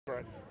No,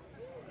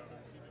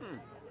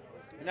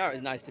 it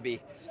was nice to be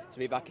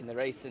back in the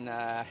race, and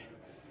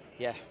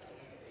yeah,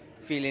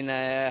 feeling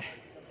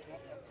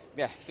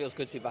feels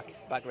good to be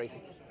back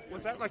racing.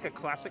 Was that like a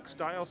classic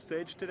style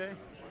stage today?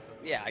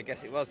 Yeah, I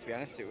guess it was, to be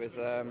honest. It was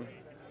the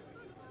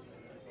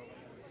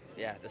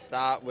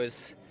start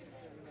was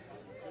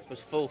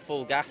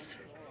full gas.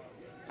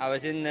 I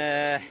was in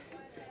the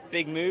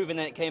big move, and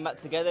then it came back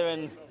together,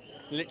 and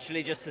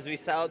literally just as we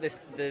set out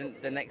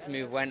the next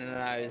move went, and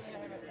I was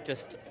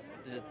just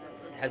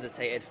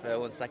hesitated for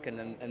 1 second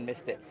and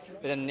missed it.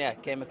 But then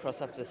came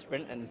across after the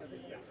sprint, and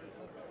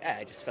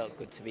it just felt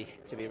good to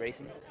be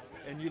racing.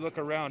 And you look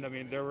around, I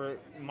mean, there were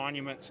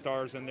monument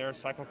stars in there,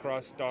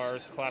 cyclocross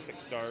stars, classic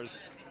stars,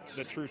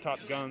 the true top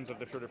guns of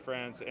the Tour de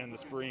France and the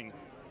Spring.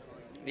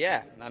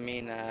 Yeah, I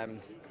mean,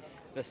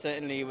 there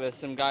certainly were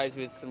some guys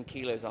with some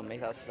kilos on me.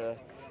 That's for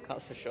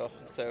sure.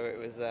 So it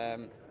was,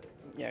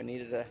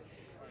 needed a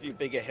few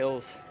bigger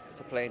hills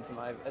to play into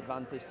my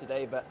advantage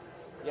today. But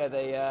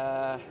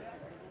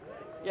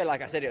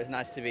like I said, it was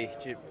nice to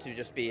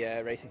just be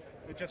racing.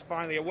 Just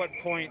finally, at what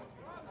point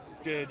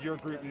did your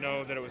group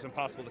know that it was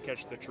impossible to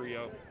catch the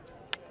trio?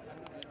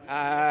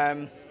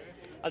 I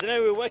don't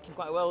know. We were working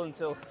quite well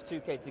until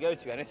 2K to go,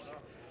 to be honest.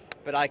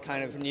 But I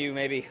kind of knew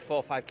maybe 4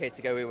 or 5K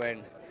to go we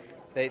weren't.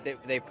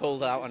 They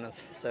pulled out on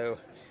us, so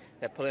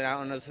they're pulling out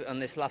on us on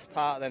this last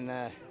part. Then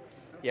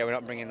we're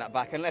not bringing that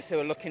back unless they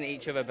were looking at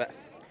each other. But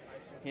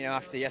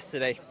after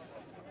yesterday,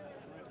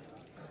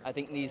 I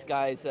think these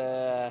guys,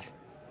 Mate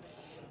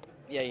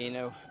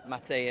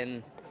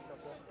and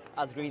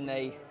Asgreen,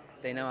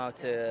 they know how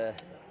to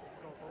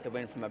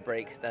win from a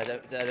break. I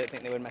don't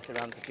think they would mess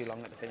around for too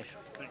long at the finish.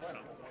 Thanks, Tom.